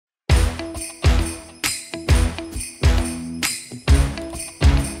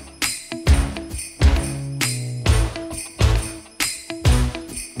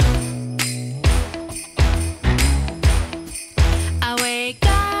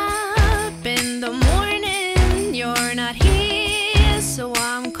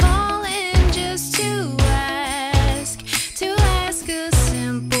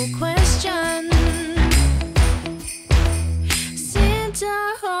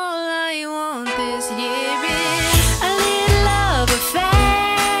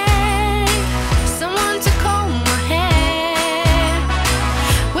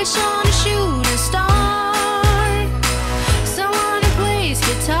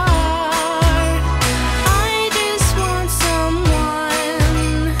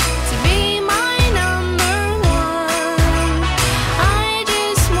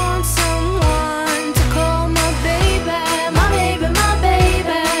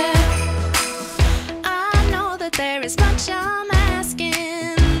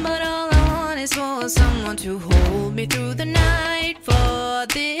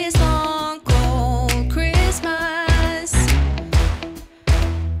this long cold Christmas.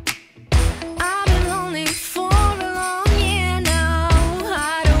 I've been lonely for a long year now.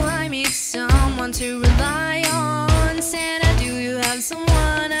 How do I meet someone to rely on? Santa, do you have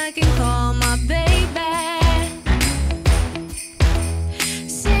someone I can call my baby?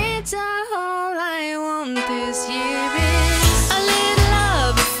 Santa, all I want this year is a little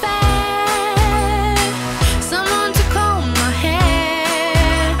love affair, someone to comb my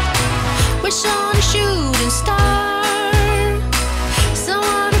hair, wish on a shooting star,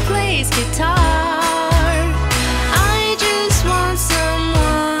 someone who plays guitar. I just want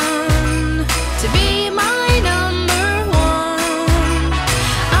someone to be my number one.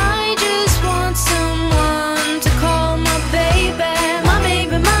 I just want someone to call my baby, my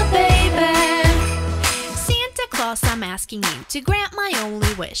baby, my baby. Santa Claus, I'm asking you to grant my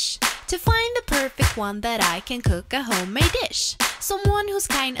only wish, to find the perfect one that I can cook a homemade dish. Someone who's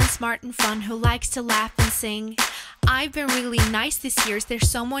kind and smart and fun, who likes to laugh and sing. I've been really nice this year. Is there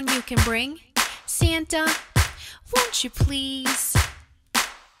someone you can bring? Santa, won't you please